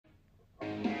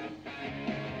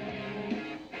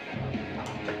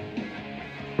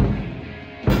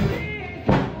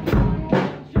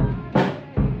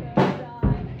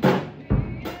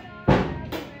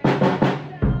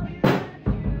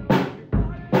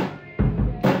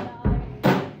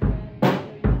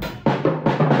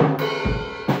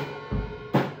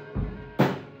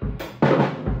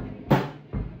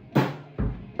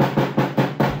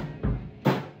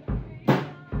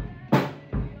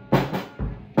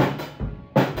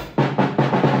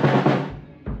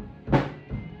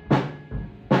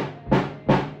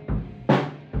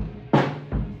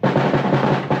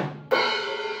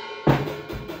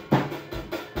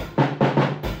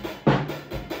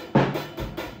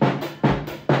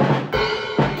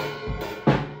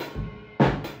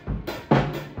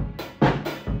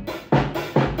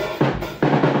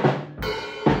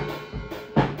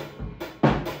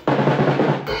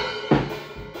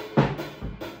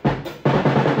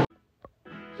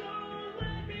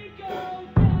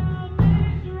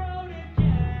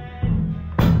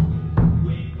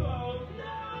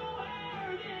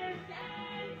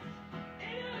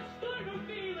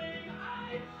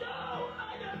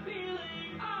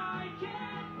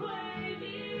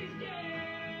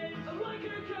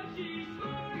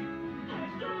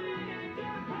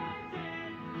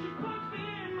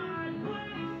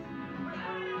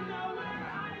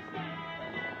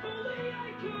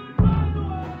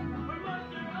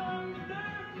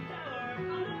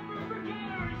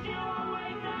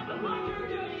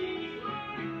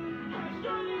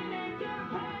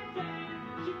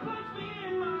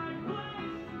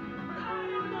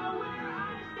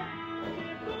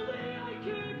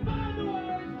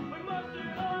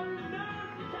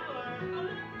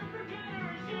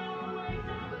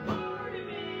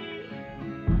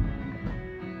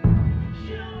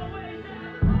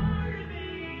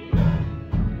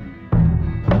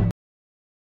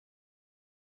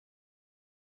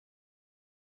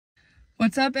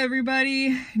What's up,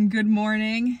 everybody? Good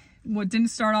morning. What didn't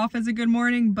start off as a good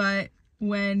morning, but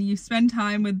when you spend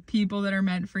time with people that are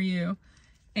meant for you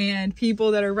and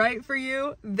people that are right for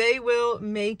you, they will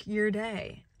make your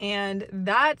day. And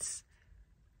that's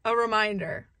a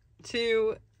reminder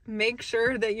to make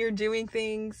sure that you're doing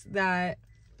things that,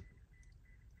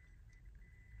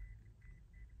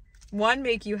 one,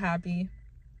 make you happy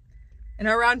and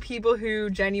are around people who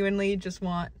genuinely just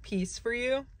want peace for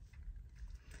you.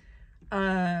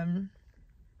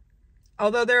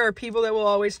 Although there are people that will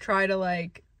always try to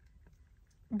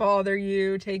bother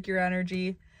you, take your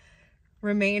energy,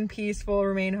 remain peaceful,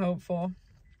 remain hopeful.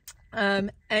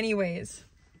 Anyways,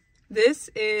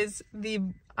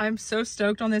 I'm so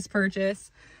stoked on this purchase.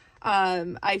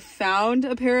 I found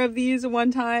a pair of these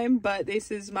one time, but this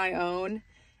is my own.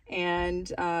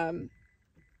 And,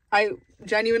 I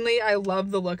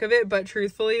love the look of it, but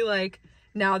truthfully,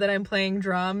 now that I'm playing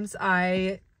drums,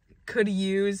 I could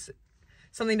use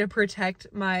something to protect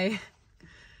my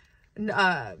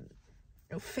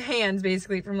hands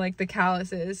basically from the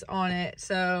calluses on it.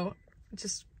 So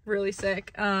just really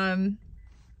sick.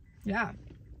 Yeah.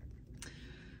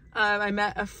 I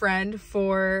met a friend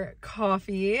for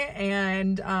coffee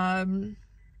and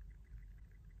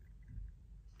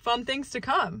fun things to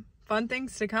come.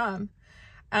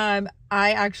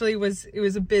 It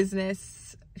was a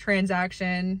business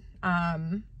transaction.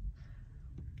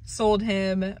 Sold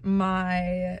him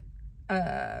my,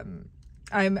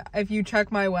 if you check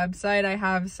my website,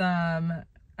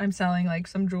 I'm selling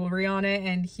some jewelry on it,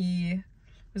 and he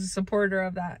was a supporter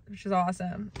of that, which is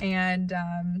awesome. And,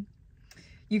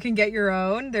 you can get your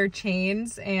own. They're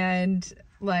chains and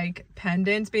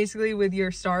pendants basically with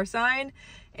your star sign.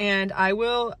 And I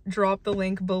will drop the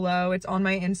link below. It's on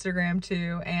my Instagram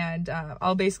too. And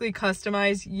I'll basically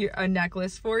customize a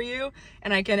necklace for you.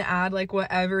 And I can add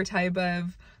whatever type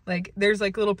of, there's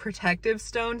little protective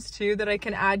stones too that I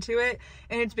can add to it.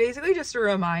 And it's basically just a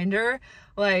reminder,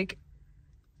 everyone's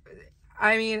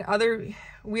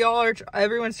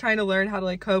trying to learn how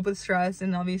to cope with stress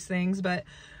and all these things. But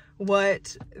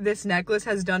what this necklace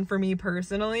has done for me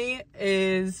personally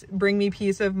is bring me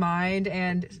peace of mind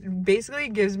and basically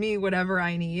gives me whatever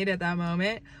I need at that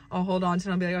moment. I'll hold on to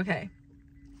it and I'll be okay,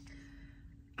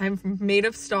 I'm made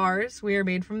of stars. We are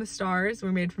made from the stars.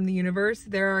 We're made from the universe.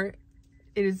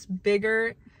 It is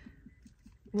bigger.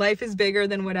 Life is bigger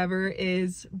than whatever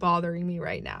is bothering me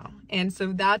right now. And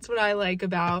so that's what I like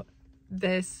about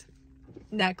this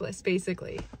necklace,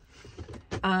 basically.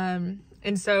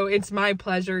 And so it's my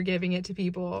pleasure giving it to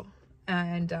people.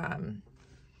 And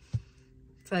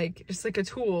it's just a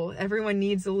tool. Everyone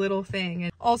needs a little thing.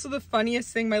 And also the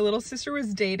funniest thing, my little sister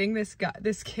was dating this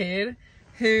kid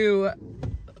who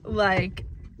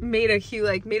made a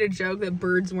joke that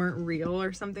birds weren't real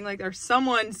or something like that. Or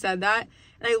someone said that.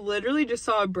 And I literally just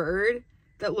saw a bird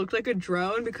that looked like a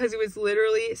drone because it was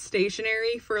literally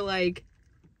stationary for a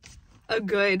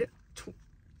good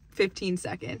 15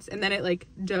 seconds, and then it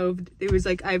dove. It was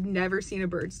I've never seen a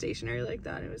bird stationary like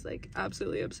that. It was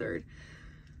absolutely absurd.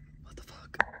 What the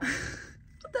fuck?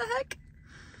 What the heck?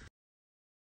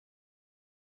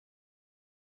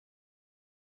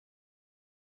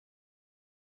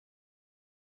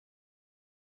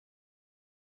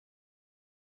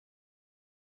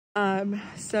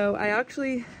 So I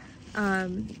actually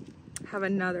have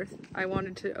another I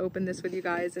wanted to open this with you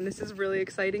guys, and this is really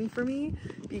exciting for me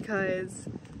because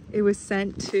it was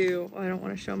sent to, I don't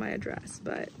want to show my address,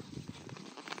 but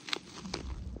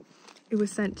it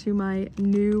was sent to my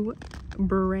new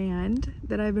brand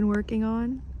that I've been working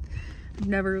on.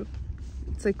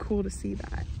 It's cool to see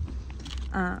that.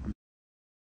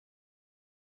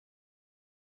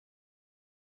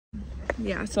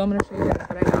 Yeah, so I'm gonna show you guys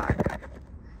what I got.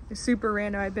 It's super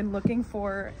random. I've been looking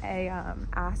for a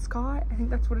ascot, I think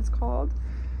that's what it's called.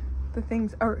 The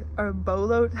things are a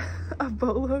bolo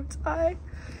tie.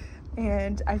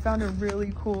 And I found a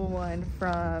really cool one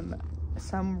from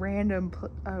some random,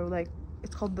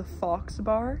 it's called the Fox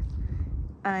Bar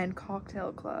and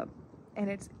Cocktail Club. And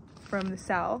it's from the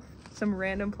South, some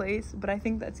random place. But I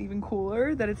think that's even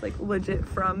cooler that it's legit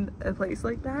from a place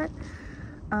like that.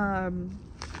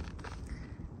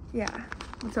 Yeah,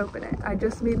 let's open it. I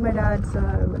just made my dad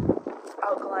some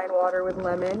alkaline water with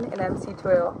lemon and MCT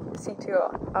oil.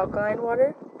 Alkaline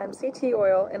water, MCT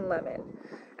oil, and lemon.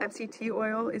 MCT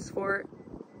oil is for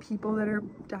people that are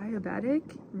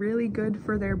diabetic, really good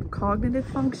for their cognitive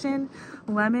function.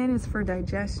 Lemon is for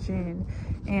digestion,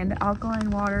 and alkaline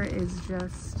water is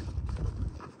just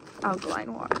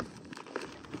alkaline water.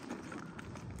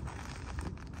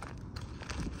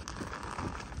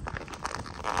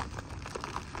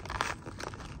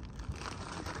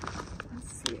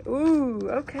 Ooh,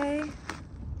 okay.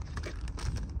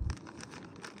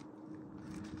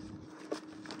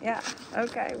 Yeah,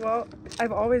 okay. Well,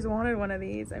 I've always wanted one of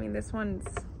these. I mean, this one's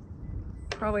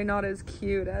probably not as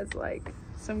cute as like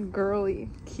some girly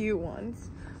cute ones,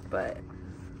 but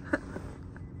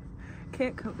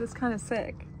can't cope. This kind of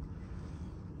sick.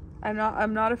 I'm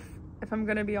not if I'm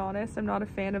gonna be honest, I'm not a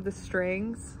fan of the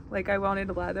strings. Like, I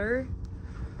wanted leather,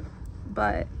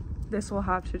 but this will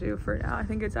have to do for now. I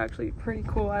think it's actually pretty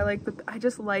cool. I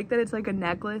just like that it's like a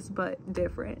necklace, but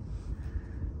different.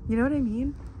 You know what I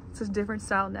mean? It's a different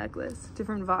style necklace,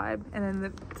 different vibe, and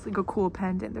then it's like a cool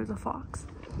pendant. There's a fox.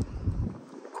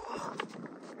 Cool.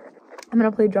 I'm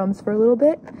gonna play drums for a little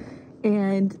bit,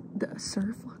 and the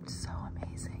surf looked so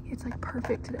amazing. It's like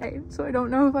perfect today, so I don't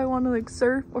know if I want to like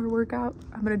surf or work out.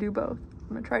 I'm gonna do both.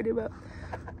 I'm gonna try to do both,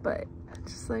 but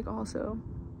just like also,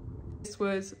 this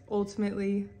was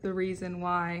ultimately the reason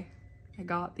why I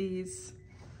got these.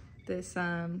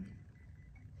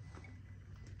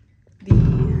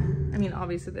 I mean,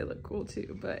 obviously they look cool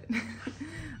too, but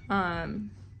I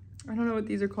don't know what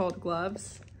these are called,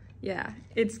 gloves. Yeah,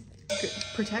 it's good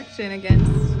protection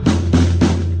against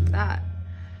that.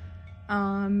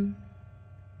 I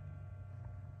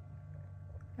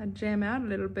jam out a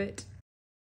little bit.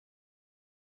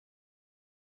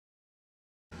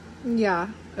 Yeah,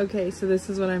 okay, so this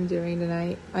is what I'm doing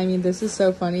tonight. I mean, this is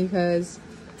so funny because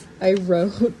I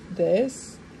wrote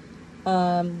this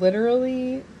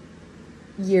literally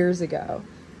years ago,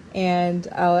 and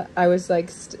I was like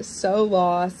so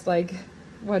lost, like,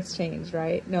 what's changed,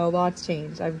 right? No, a lot's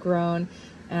changed. I've grown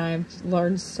and I've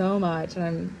learned so much,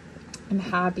 and I'm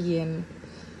happy, and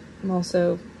I'm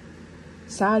also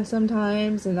sad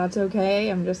sometimes, and that's okay.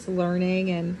 I'm just learning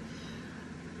and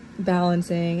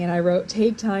balancing. And I wrote,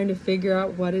 take time to figure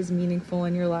out what is meaningful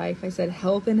in your life. I said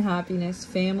health and happiness,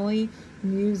 family,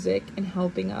 music, and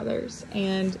helping others.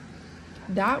 And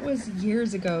that was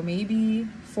years ago, maybe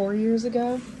 4 years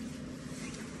ago,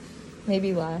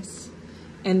 maybe less.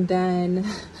 And then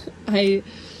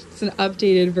it's an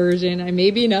updated version.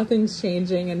 Maybe nothing's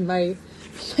changing, and my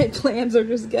plans are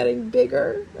just getting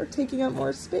bigger or taking up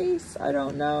more space. I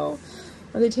don't know.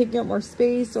 Are they taking up more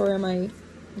space, or am I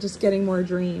just getting more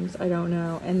dreams? I don't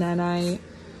know. And then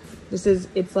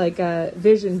it's like a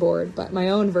vision board, but my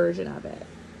own version of it.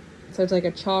 So it's like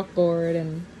a chalkboard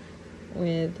and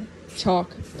with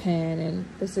chalk pen, and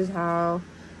this is how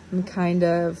I'm kind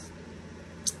of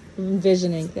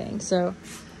envisioning things. So,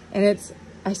 and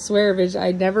I swear,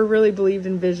 I never really believed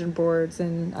in vision boards,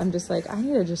 and I'm just like, I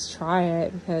need to just try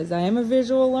it because I am a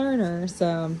visual learner.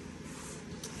 So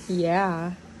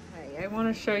yeah. I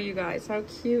want to show you guys how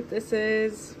cute this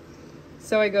is.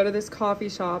 So I go to this coffee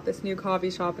shop, this new coffee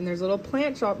shop, and there's a little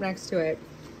plant shop next to it.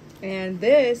 And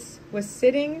this was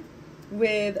sitting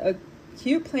with a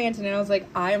cute plant, and I was like,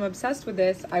 I am obsessed with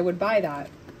this. I would buy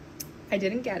that. I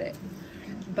didn't get it.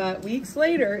 But weeks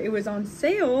later, it was on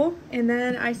sale, and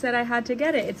then I said I had to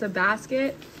get it. It's a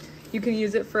basket. You can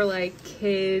use it for like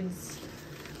kids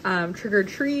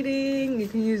trick-or-treating. You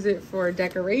can use it for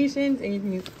decorations, and you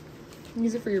can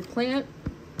use it for your plant.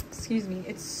 Excuse me.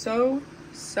 It's so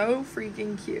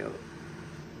freaking cute.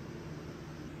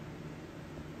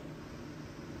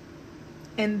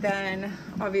 And then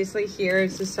obviously here,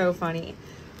 it's just so funny.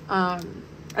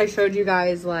 I showed you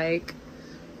guys like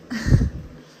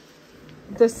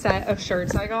the set of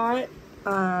shirts I got,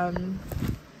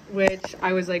 which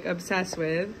I was like obsessed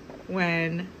with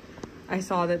when I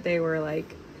saw that they were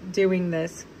like doing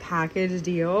this package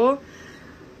deal.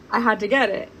 I had to get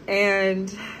it.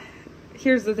 And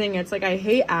here's the thing, it's like, I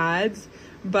hate ads,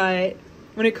 but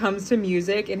when it comes to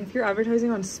music, and if you're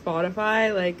advertising on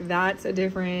Spotify, like that's just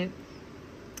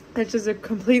a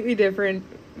completely different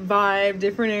vibe,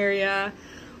 different area.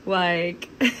 Like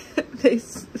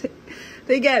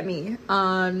they get me.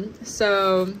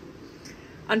 So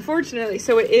unfortunately,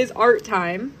 so it is art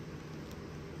time.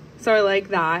 So I like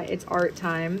that. It's art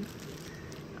time.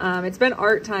 It's been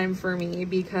art time for me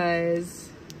because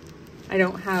I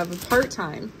don't have a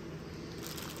part-time.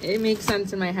 It makes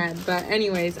sense in my head. But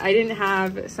anyways, I didn't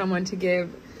have someone to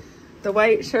give the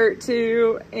white shirt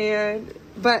to,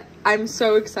 but I'm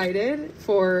so excited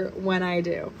for when I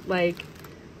do. Like,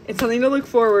 it's something to look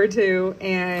forward to,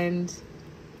 and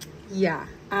yeah.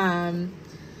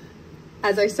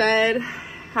 As I said,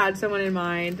 had someone in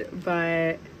mind,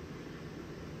 but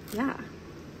yeah.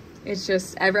 It's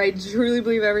just, I truly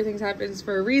believe everything happens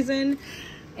for a reason.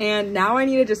 And now I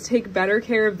need to just take better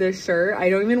care of this shirt. I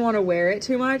don't even want to wear it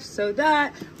too much, so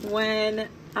that when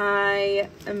I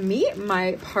meet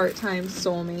my part-time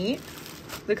soulmate,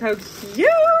 look how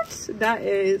cute that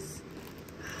is.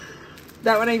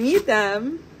 That when I meet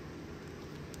them,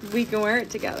 we can wear it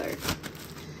together.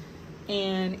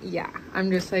 And yeah,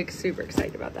 I'm just like super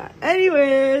excited about that.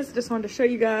 Anyways, just wanted to show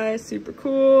you guys, super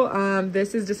cool.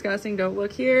 This is disgusting, don't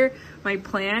look here. My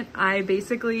plant, I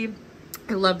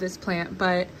love this plant,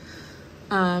 but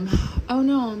oh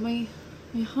no, my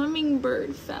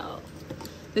hummingbird fell.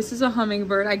 This is a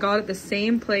hummingbird. I got it the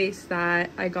same place that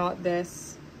I got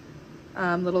this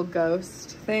little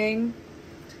ghost thing.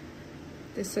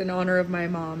 This is in honor of my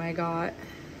mom I got.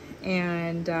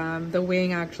 And the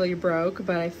wing actually broke,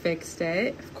 but I fixed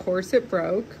it. Of course it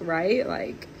broke, right?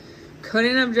 Like,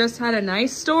 couldn't have just had a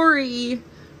nice story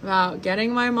about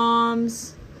getting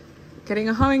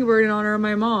a hummingbird in honor of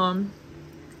my mom.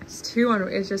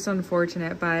 It's just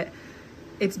unfortunate, but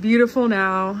it's beautiful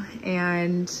now.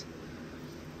 And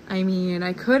I mean,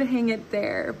 I could hang it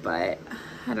there, but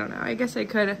I don't know. I guess I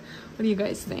could. What do you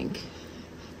guys think?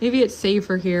 Maybe it's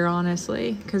safer here,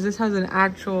 honestly, because this has an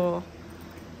actual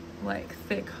like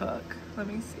thick hook. Let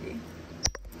me see.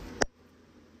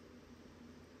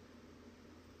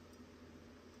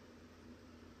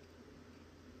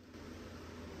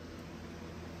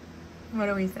 What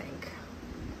do we think?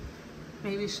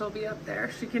 Maybe she'll be up there.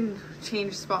 She can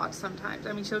change spots sometimes.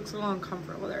 I mean, she looks a little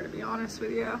uncomfortable there, to be honest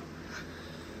with you.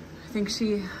 I think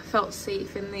she felt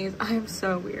safe in these. I am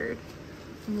so weird.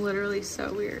 I'm literally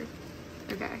so weird.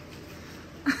 Okay.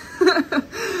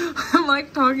 I'm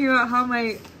like talking about how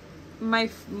my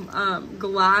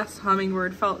glass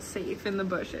hummingbird felt safe in the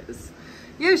bushes.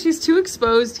 Yeah, she's too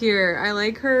exposed here. I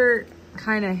like her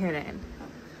kind of hidden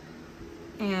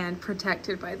and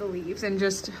protected by the leaves and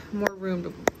just more room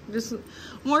to, just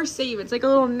more safe. It's like a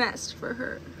little nest for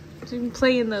her. She can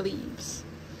play in the leaves.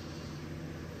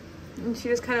 And she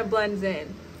just kind of blends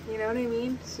in. You know what I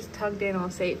mean? It's just tugged in, all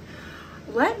safe.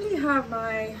 Let me have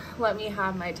my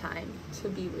time to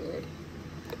be weird.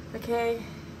 Okay?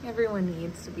 Everyone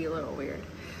needs to be a little weird.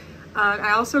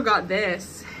 I also got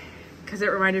this because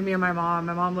it reminded me of my mom.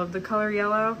 My mom loved the color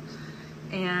yellow.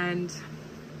 And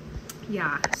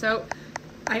yeah, so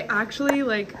I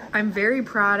actually I'm very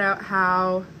proud of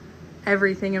how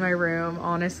everything in my room,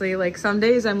 honestly, like some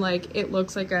days I'm like, it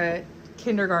looks like a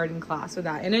kindergarten class with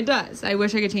that. And it does. I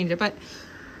wish I could change it, but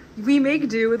we make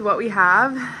do with what we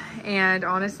have. And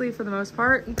honestly, for the most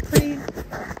part, I'm pretty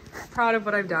proud of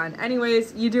what I've done.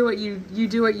 Anyways, you do what you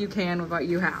can with what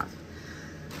you have.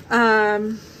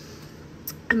 I'm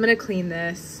gonna clean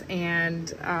this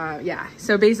and yeah,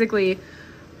 so basically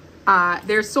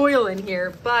there's soil in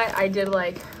here, but I did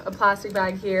like a plastic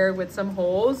bag here with some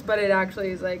holes, but it actually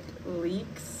is like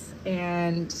leaks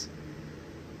and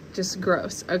just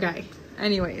gross. Okay,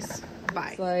 anyways, bye.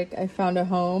 It's like I found a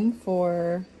home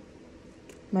for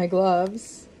my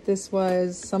gloves. This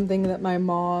was something that my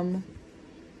mom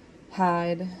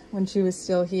had when she was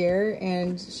still here,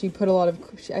 and she put a lot of,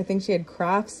 I think she had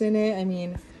crafts in it. I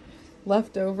mean,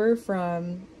 left over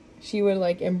from, she would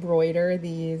like embroider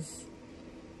these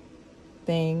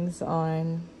things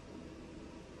on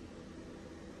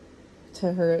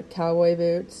to her cowboy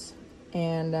boots,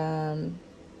 and I'll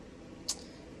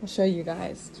show you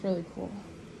guys. It's really cool.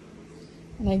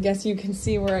 And I guess you can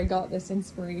see where I got this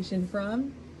inspiration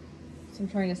from. So I'm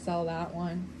trying to sell that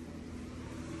one.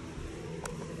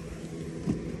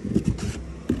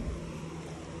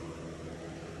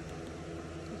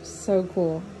 So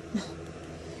cool.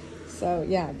 So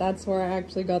yeah, that's where I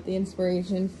actually got the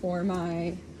inspiration for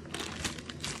my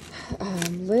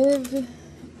Live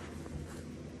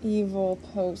Evil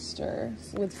poster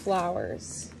with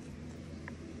flowers.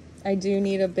 I do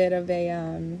need a bit of a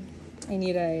I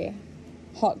need a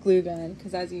hot glue gun,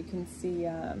 because as you can see,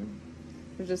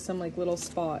 there's just some like little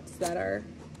spots that are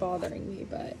bothering me,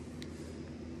 but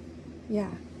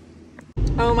yeah.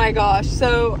 Oh my gosh,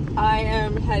 so I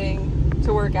am heading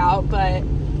to work out, but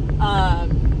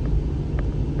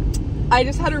I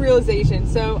just had a realization.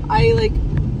 So I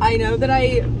know that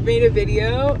I made a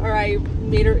video, or I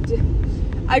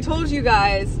told you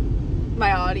guys,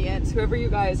 my audience, whoever you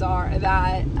guys are,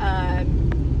 that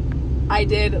I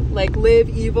did like Live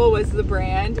Evil was the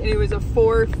brand, and it was a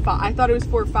 4-5. I thought it was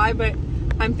 4-5, but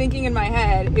I'm thinking in my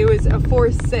head it was a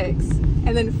 4-6,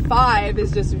 and then 5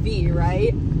 is just V,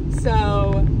 right?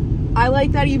 So I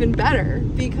like that even better,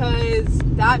 because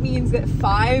that means that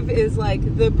 5 is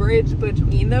like the bridge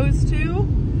between those two.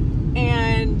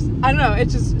 And I don't know,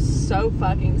 it's just so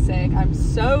fucking sick. I'm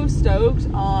so stoked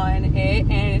on it.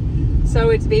 And so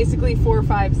it's basically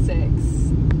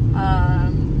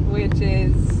 4-5-6, which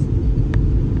is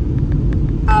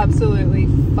absolutely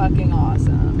fucking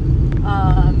awesome.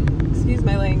 Excuse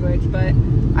my language, but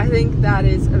I think that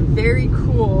is a very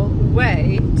cool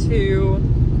way to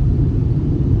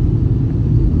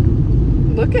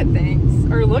look at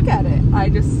things or look at it. I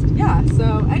just, yeah.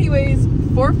 So anyways,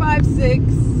 4, 5, 6.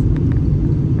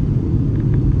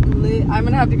 I'm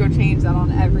gonna have to go change that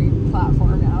on every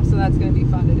platform now, so that's gonna be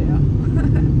fun to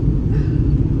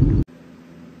do.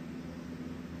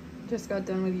 Just got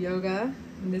done with yoga,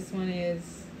 and this one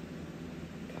is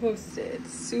posted.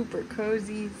 Super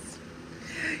cozy.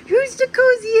 Who's the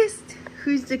coziest?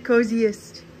 Who's the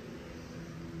coziest?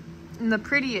 And the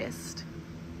prettiest?